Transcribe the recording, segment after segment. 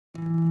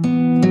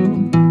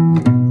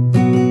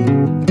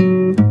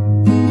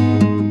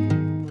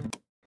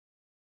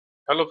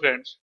Hello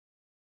friends,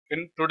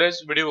 in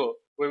today's video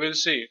we will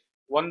see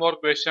one more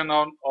question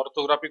on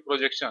orthographic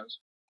projections.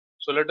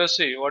 So let us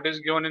see what is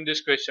given in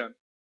this question.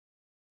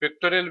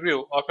 Pictorial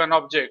view of an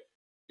object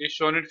is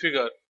shown in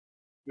figure.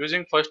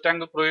 Using first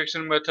angle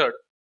projection method,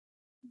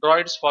 draw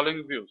its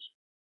following views.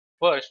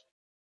 First,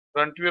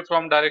 front view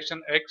from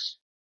direction X.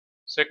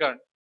 Second,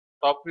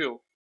 top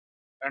view.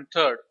 And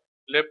third,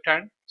 left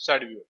hand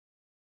side view.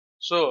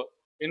 So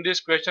in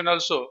this question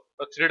also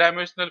a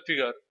three-dimensional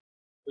figure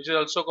which is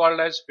also called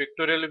as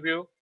pictorial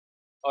view,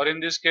 or in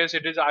this case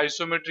it is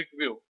isometric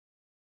view.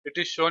 It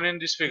is shown in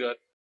this figure.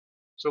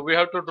 So we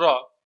have to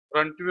draw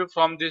front view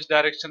from this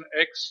direction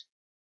X,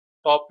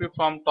 top view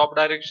from top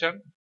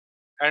direction,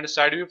 and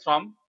side view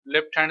from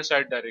left hand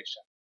side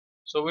direction.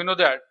 So we know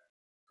that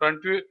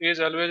front view is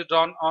always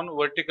drawn on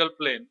vertical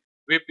plane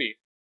VP,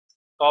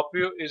 top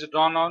view is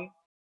drawn on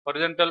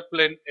horizontal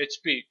plane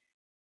HP,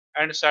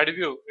 and side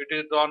view it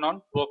is drawn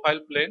on profile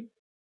plane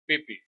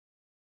PP.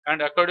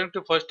 And according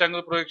to first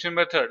angle projection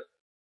method,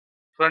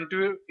 front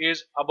view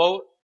is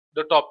above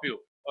the top view,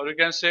 or you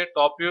can say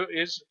top view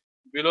is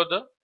below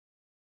the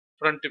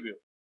front view,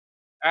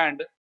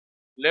 and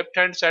left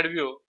hand side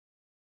view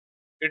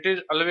it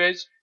is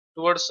always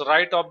towards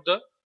right of the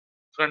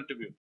front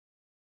view.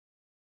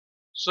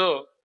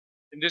 So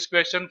in this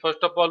question,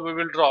 first of all we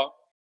will draw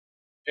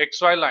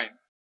XY line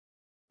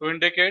to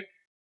indicate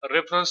a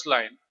reference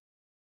line.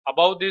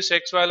 Above this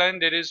XY line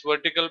there is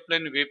vertical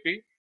plane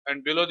VP,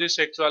 and below this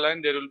XY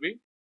line there will be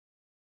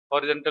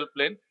horizontal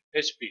plane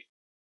HP.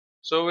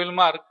 So we will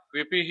mark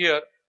VP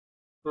here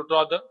to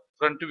draw the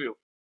front view,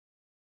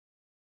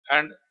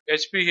 and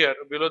HP here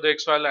below the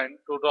XY line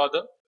to draw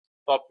the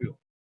top view.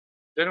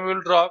 Then we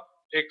will draw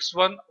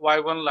X1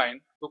 Y1 line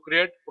to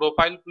create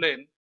profile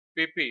plane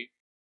PP.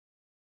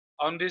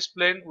 On this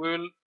plane we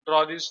will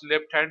draw this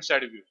left hand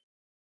side view.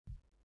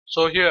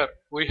 So here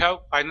we have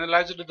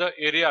finalized the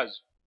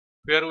areas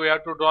where we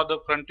have to draw the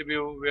front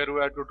view, where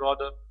we have to draw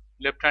the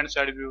left hand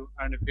side view,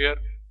 and here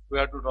we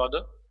have to draw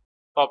the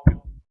top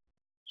view.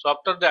 So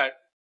after that,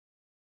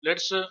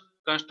 let's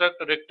construct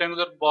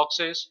rectangular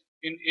boxes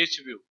in each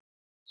view.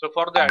 So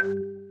for that,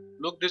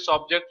 look this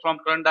object from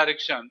front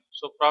direction.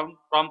 So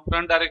from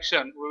front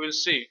direction we will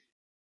see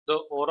the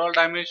overall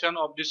dimension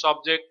of this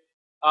object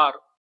are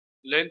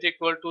length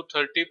equal to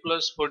 30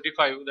 plus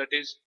 45, that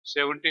is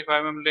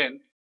 75 mm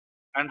length,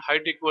 and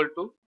height equal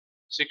to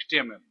 60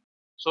 mm.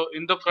 So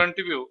in the front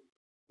view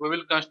we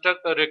will construct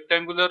a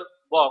rectangular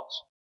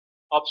box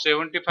of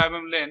 75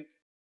 mm length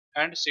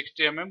and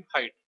 60 mm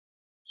height.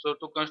 So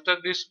to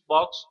construct this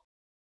box,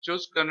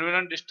 choose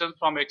convenient distance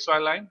from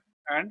XY line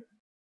and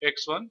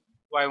X1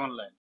 Y1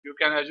 line. You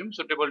can assume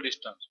suitable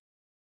distance.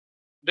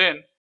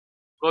 Then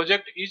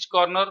project each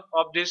corner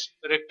of this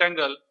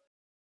rectangle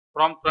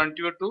from front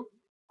view to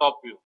top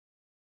view.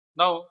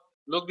 Now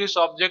look this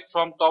object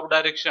from top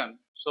direction.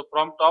 So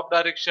from top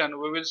direction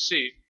we will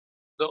see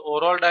the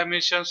overall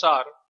dimensions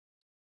are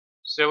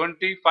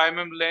 75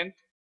 mm length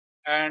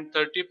and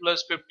 30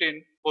 plus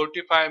 15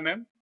 45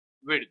 mm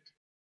width.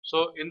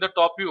 So in the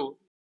top view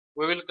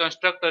we will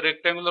construct a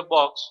rectangular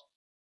box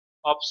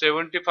of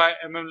 75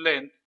 mm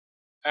length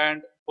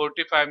and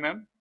 45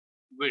 mm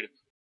width.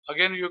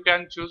 Again you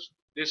can choose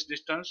this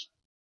distance,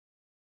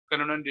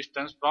 convenient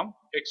distance from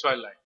XY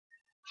line.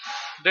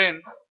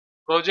 Then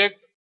project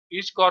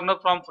each corner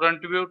from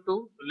front view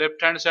to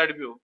left hand side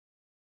view,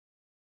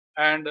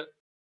 and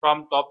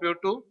from top view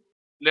to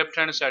left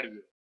hand side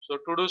view. So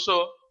to do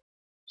so,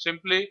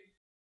 simply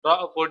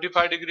draw a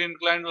 45-degree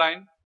inclined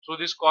line through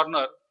this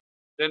corner,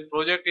 then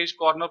project each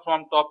corner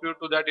from top view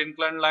to that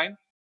inclined line,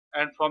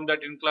 and from that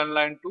inclined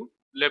line to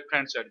left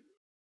hand side view.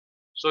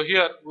 So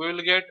here we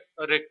will get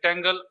a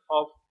rectangle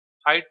of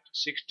height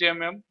 60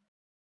 mm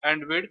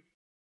and width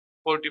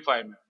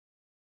 45 mm.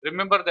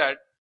 Remember that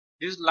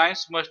these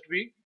lines must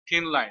be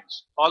thin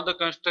lines. All the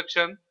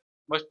construction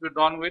must be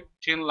drawn with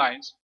thin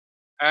lines,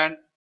 and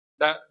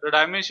the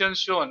dimensions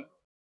shown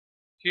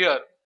here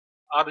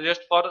are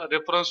just for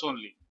reference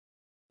only.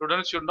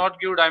 Students should not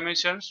give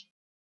dimensions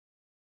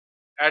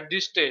at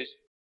this stage.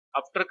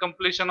 After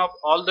completion of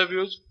all the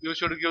views, you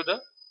should give the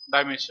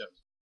dimensions.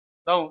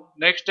 Now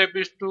next step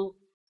is to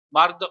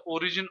mark the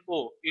origin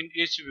O in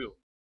each view.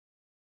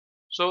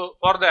 So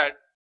for that,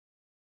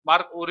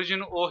 mark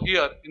origin O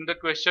here in the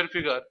question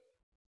figure.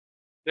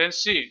 Then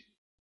see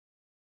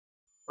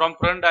from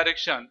front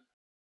direction,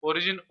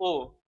 origin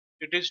O,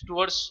 it is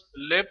towards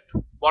left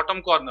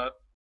bottom corner.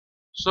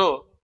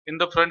 So in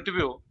the front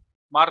view,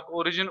 mark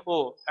origin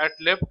O at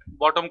left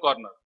bottom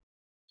corner.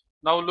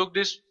 Now look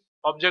this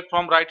object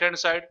from right hand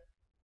side.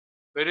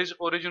 Where is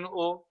origin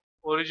O?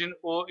 Origin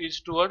O is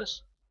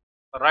towards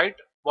right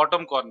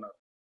bottom corner.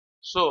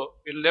 So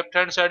in left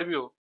hand side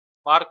view,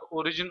 mark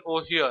origin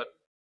O here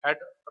at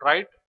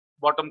right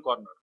bottom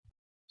corner.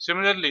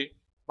 Similarly,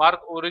 mark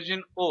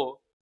origin O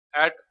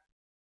at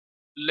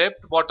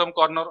left bottom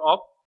corner of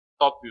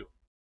top view.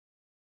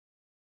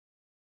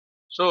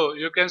 So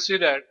you can see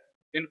that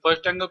in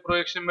first angle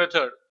projection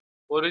method,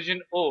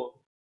 origin O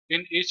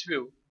in each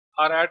view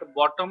are at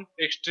bottom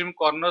extreme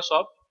corners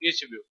of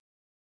each view.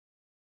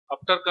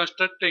 After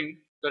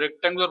constructing the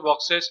rectangular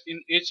boxes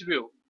in each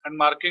view and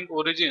marking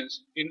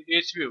origins in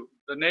each view,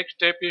 the next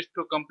step is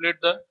to complete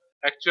the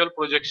actual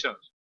projections.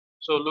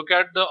 So look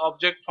at the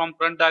object from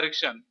front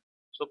direction.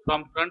 So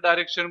from front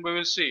direction we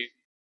will see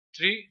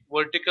three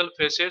vertical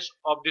faces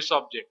of this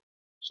object.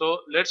 So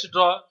let's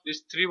draw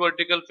these three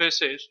vertical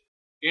faces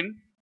in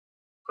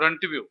front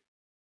view.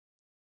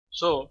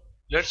 So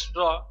let's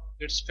draw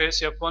its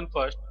face F1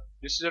 first.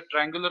 This is a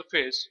triangular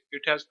face.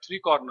 It has three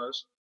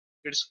corners.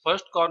 Its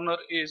first corner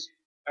is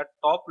at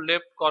top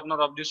left corner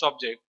of this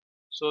object.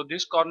 So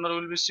this corner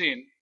will be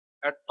seen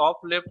at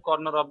top left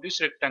corner of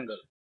this rectangle.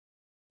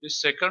 The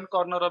second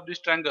corner of this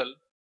triangle,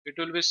 it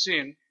will be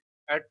seen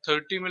at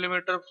 30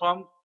 millimeter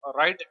from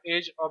right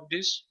edge of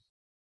this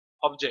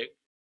object.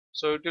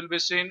 So it will be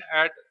seen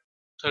at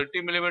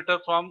 30 millimeter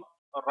from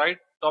right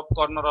top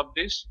corner of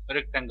this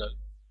rectangle.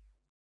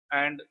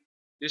 And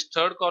this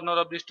third corner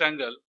of this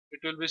triangle, it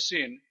will be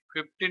seen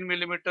 15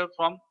 millimeter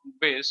from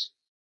base.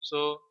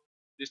 So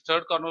this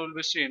third corner will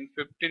be seen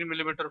 15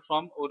 millimeter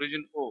from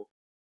origin O.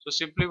 So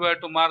simply we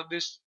have to mark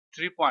these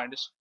 3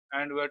 points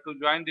and we have to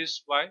join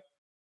this by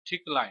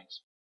thick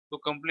lines to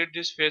complete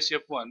this face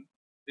F1.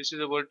 This is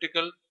a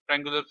vertical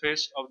triangular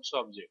face of this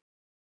object.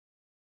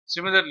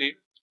 Similarly,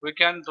 we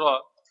can draw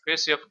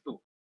face F2.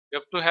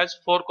 F2 has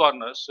four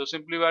corners, so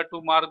simply we have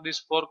to mark these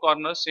four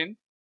corners in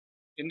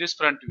this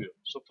front view.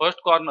 So first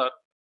corner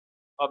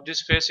of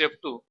this face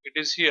F2, it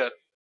is here.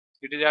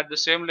 It is at the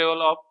same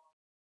level of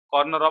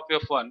corner of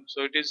F1,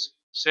 so it is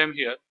same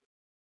here.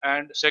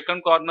 And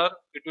second corner,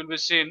 it will be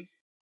seen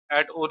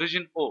at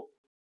origin O.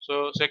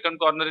 So second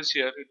corner is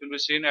here. It will be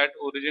seen at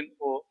origin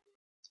O.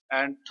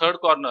 And third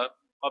corner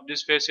of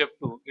this face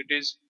F2, it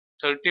is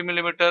 30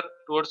 millimeter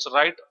towards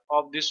right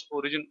of this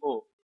origin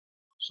O.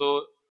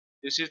 So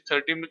this is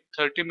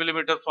 30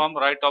 millimeter from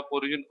right of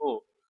origin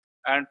O.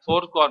 And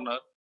fourth corner,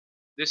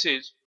 this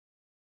is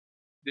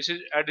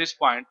at this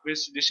point,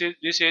 which this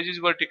edge is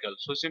vertical.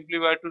 So simply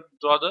we have to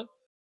draw the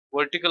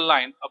vertical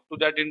line up to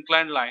that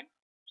inclined line.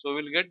 So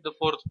we'll get the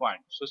fourth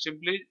point. So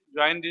simply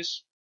join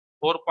these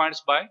 4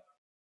 points by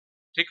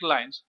thick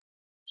lines.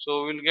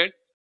 So we'll get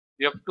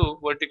F2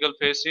 vertical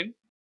face in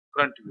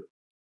front view.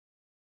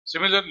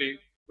 Similarly,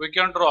 we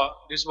can draw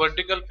this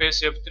vertical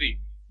face F3.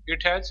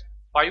 It has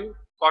 5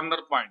 corner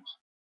points,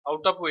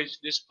 out of which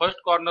this first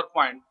corner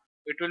point,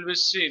 it will be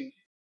seen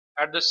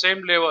at the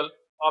same level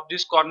of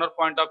this corner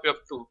point of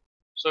F2.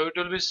 So it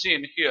will be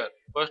seen here.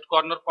 First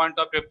corner point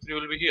of F3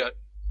 will be here.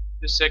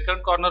 The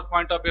second corner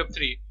point of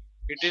F3,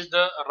 it is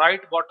the right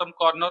bottom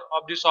corner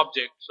of this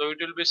object. So it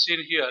will be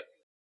seen here.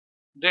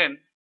 Then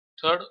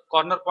third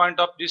corner point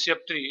of this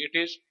F3, it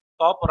is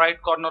top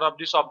right corner of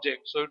this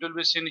object. So it will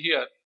be seen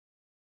here.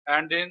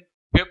 And then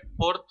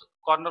fourth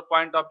corner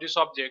point of this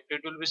object,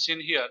 it will be seen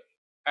here.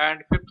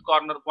 And fifth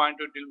corner point,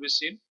 it will be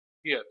seen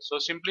here. So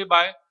simply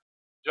by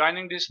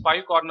joining these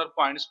 5 corner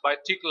points by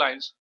thick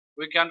lines,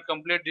 we can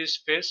complete this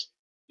face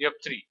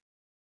F3.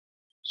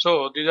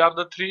 So these are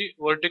the three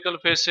vertical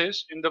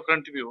faces in the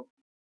front view,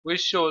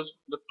 which shows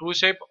the true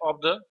shape of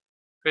the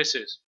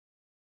faces.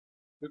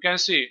 You can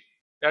see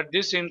that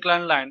this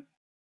inclined line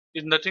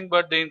is nothing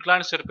but the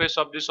inclined surface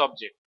of this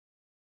object.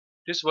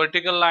 This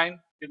vertical line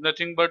is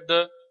nothing but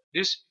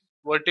this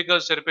vertical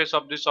surface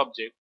of this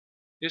object.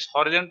 This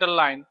horizontal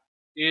line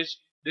is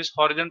this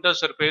horizontal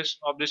surface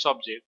of this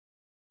object,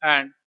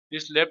 and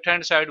this left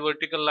hand side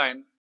vertical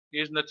line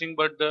is nothing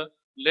but the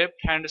left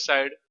hand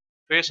side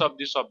face of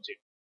this object.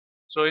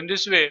 So in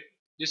this way,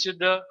 this is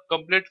the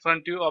complete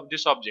front view of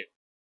this object.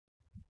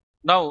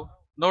 Now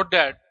note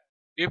that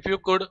if you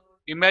could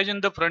imagine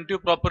the front view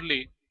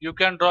properly, you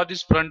can draw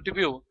this front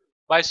view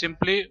by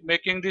simply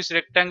making this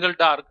rectangle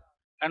dark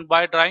and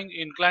by drawing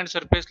inclined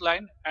surface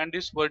line and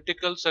this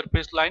vertical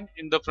surface line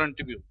in the front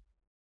view.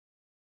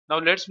 Now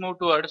let's move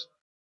towards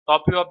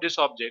top view of this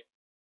object.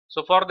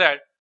 So for that,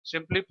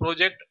 simply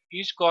project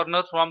each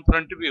corner from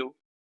front view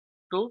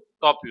to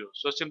top view.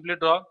 So simply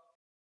draw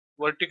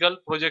vertical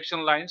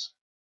projection lines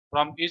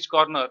from each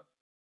corner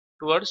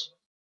towards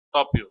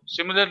top view.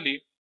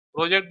 Similarly,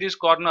 project these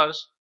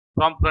corners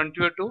from front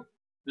view to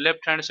left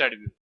hand side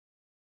view.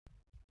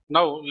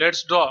 Now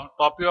let's draw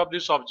top view of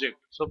this object.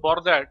 So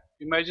for that,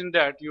 imagine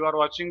that you are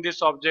watching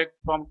this object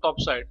from top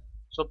side.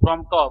 So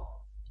from top,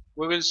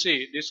 we will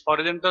see this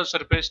horizontal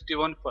surface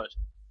T1 first.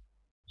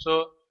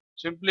 So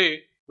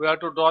simply we have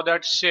to draw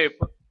that shape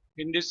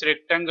in this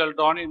rectangle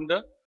drawn in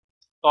the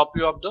top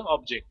view of the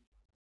object.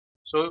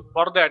 So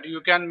for that,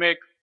 you can make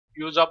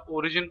use of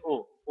origin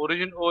O.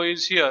 Origin O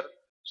is here.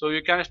 So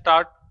you can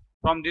start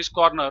from this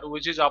corner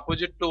which is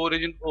opposite to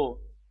origin O.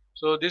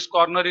 So this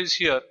corner is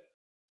here.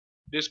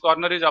 This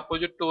corner is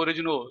opposite to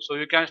origin O. So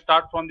you can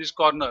start from this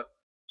corner.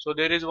 So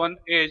there is one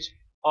edge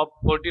of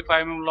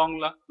 45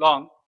 mm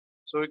long.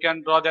 So we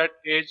can draw that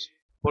edge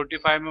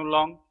 45 mm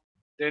long.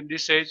 Then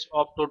this edge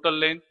of total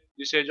length,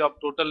 this edge of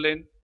total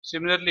length.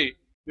 Similarly,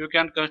 you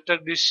can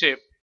construct this shape.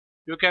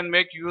 You can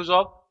make use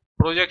of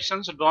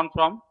projections drawn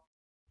from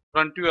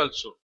front view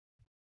also.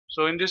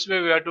 So in this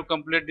way we have to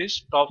complete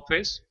this top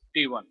face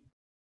T1.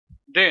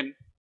 Then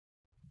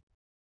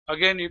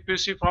Again, if you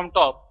see from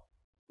top,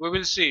 we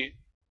will see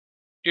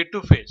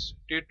T2 face.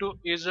 T2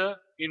 is a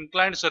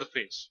inclined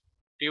surface.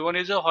 T1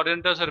 is a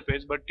horizontal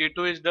surface, but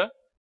T2 is the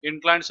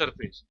inclined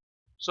surface.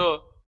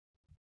 So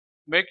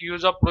make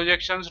use of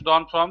projections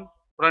drawn from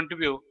front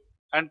view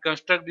and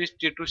construct this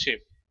T2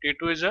 shape.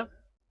 T2 is a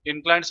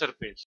inclined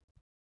surface.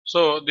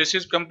 So this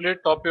is complete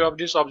top view of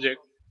this object.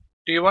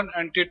 T1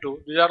 and T2,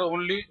 these are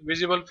only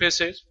visible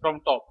faces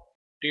from top.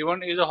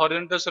 T1 is a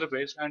horizontal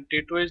surface and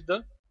T2 is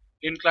the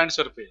inclined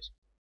surface.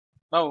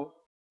 Now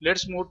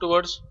let's move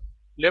towards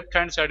left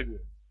hand side view.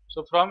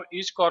 So from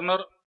each corner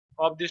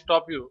of this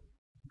top view,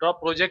 draw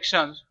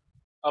projections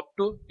up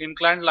to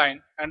inclined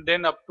line and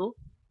then up to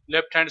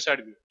left hand side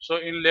view. So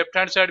in left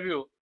hand side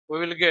view, we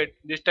will get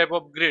this type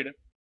of grid.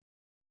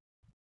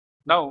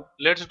 Now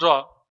let's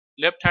draw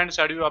left hand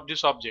side view of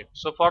this object.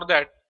 So for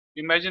that,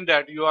 imagine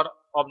that you are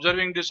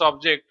observing this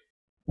object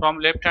from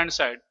left hand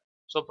side.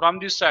 So from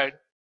this side,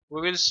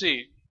 we will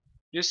see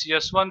this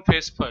S1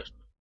 face first.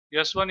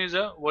 S1 is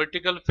a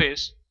vertical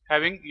face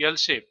having L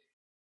shape.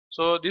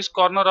 So this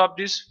corner of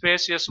this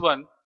face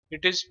S1,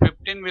 it is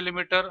 15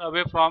 millimeter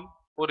away from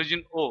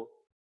origin O.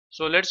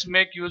 So let's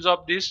make use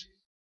of this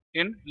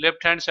in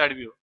left hand side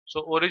view.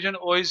 So origin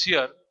O is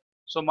here.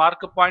 So mark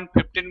a point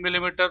 15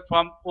 millimeter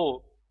from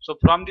O. So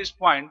from this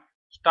point,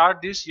 start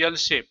this L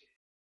shape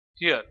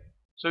here.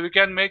 So we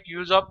can make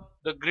use of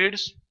the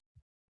grids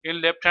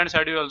in left hand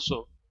side view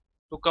also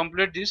to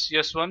complete this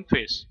S1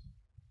 face.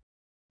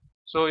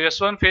 So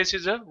S1 face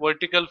is a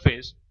vertical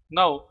face.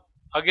 Now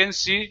again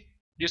see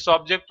this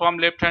object from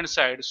left hand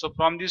side. So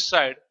from this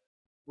side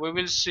we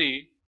will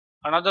see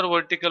another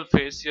vertical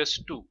face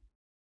S2.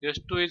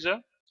 S2 is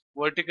a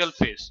vertical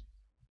face.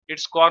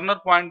 Its corner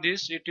point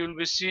this, it will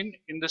be seen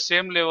in the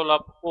same level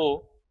of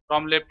O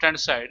from left hand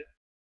side.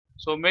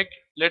 So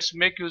let's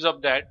make use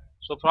of that.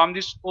 So from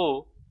this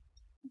O,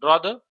 draw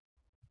the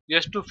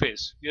S2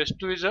 face.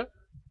 S2 is a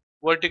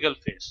vertical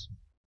face.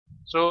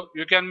 So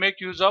you can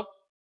make use of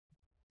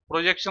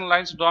projection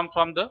lines drawn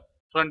from the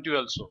front view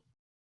also.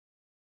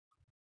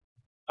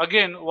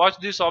 Again, watch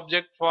this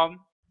object from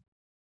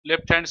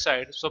left hand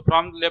side. So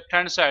from left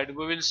hand side,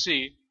 we will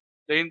see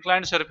the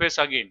inclined surface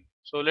again.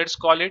 So let's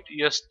call it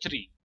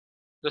S3.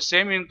 The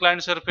same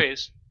inclined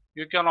surface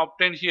you can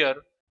obtain here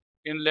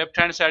in left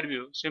hand side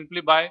view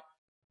simply by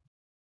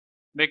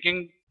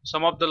making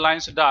some of the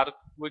lines dark.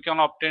 We can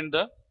obtain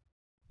the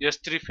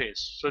S3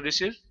 face. So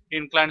this is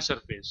inclined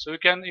surface. So you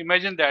can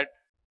imagine that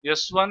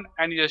S1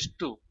 and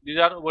S2, these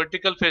are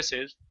vertical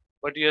faces,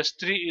 but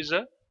S3 is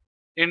a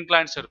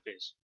inclined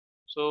surface.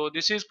 So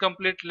this is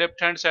complete left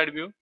hand side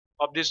view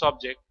of this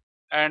object,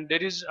 and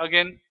there is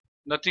again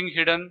nothing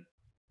hidden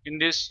in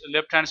this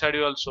left hand side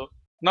view also.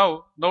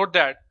 Now note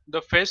that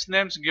the face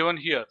names given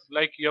here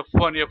like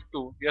F1,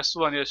 F2,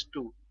 S1,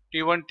 S2,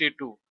 T1,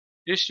 T2,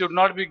 this should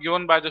not be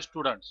given by the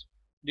students.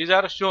 These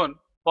are shown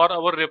for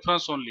our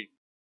reference only.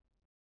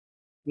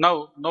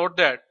 Now note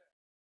that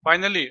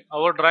finally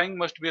our drawing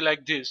must be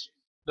like this.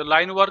 The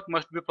line work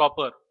must be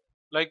proper,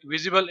 like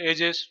visible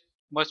edges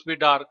must be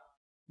dark,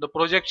 the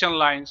projection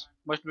lines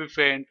must be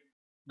faint,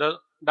 the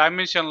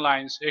dimension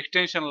lines,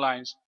 extension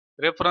lines,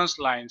 reference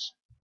lines,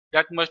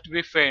 that must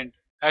be faint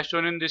as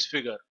shown in this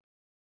figure,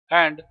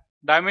 and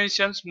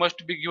dimensions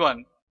must be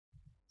given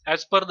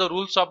as per the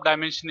rules of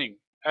dimensioning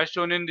as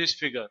shown in this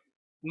figure.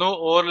 No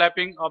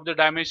overlapping of the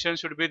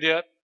dimensions should be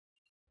there,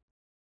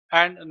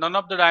 and none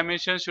of the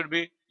dimensions should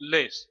be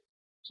less.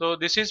 So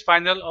this is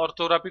final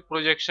orthographic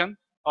projection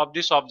of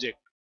this object.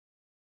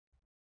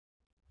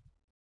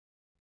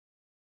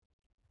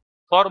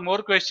 For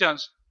more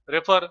questions,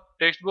 refer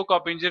Textbook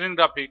of Engineering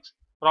Graphics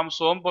from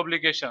Soham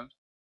Publications,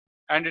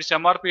 and its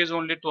MRP is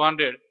only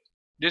 200.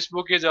 This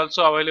book is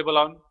also available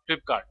on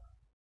Flipkart.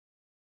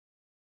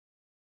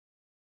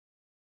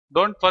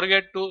 Don't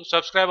forget to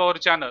subscribe our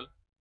channel,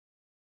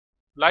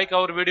 like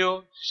our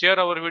video, share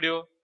our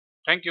video.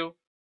 Thank you.